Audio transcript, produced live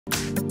Hi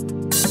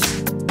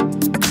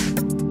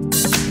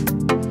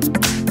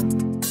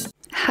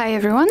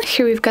everyone,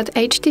 here we've got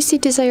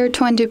HTC Desire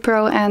 20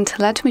 Pro and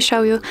let me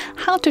show you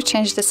how to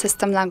change the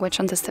system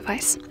language on this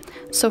device.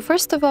 So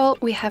first of all,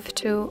 we have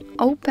to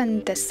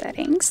open the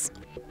settings.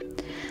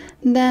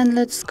 Then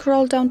let's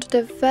scroll down to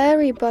the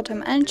very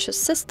bottom and choose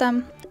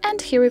system, and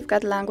here we've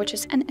got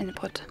languages and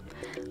input.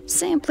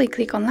 Simply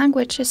click on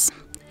languages,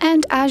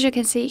 and as you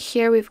can see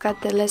here we've got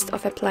the list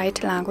of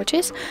applied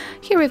languages.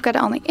 Here we've got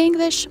only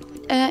English.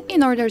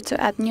 In order to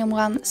add new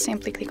one,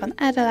 simply click on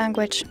add a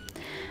language.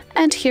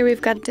 And here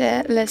we've got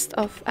the list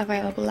of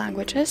available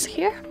languages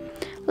here.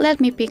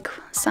 Let me pick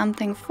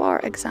something, for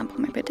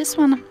example, maybe this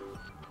one.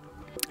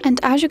 And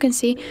as you can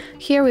see,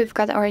 here we've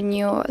got our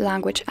new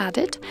language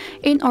added.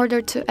 In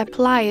order to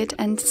apply it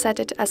and set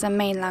it as a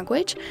main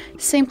language,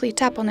 simply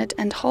tap on it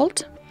and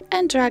hold,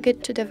 and drag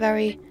it to the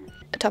very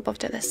top of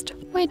the list.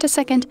 Wait a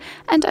second,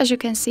 and as you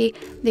can see,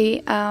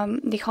 the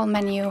whole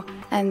menu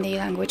and the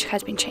language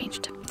has been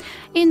changed.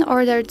 In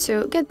order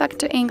to get back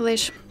to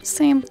English,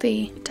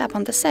 simply tap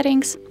on the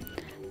settings,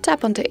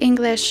 tap on the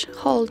English,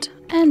 hold,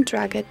 and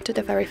drag it to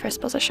the very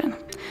first position.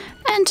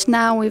 And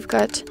now we've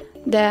got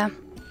the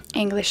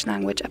English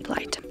language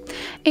applied.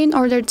 In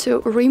order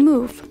to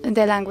remove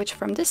the language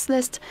from this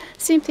list,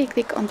 simply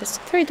click on this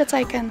three dots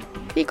icon,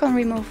 click on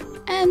remove,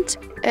 and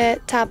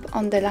tap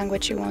on the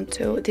language you want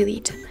to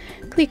delete.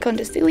 Click on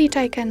this delete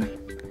icon,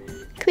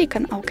 click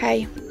on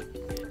OK,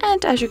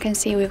 and as you can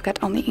see, we've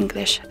got only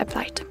English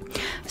applied.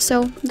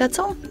 So that's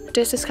all.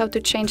 This is how to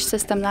change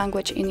system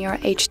language in your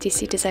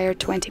HTC Desire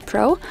 20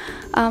 Pro.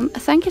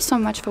 Thank you so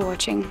much for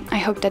watching. I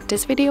hope that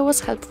this video was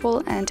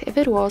helpful, and if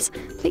it was,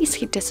 please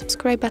hit the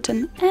subscribe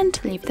button and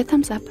leave the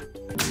thumbs up.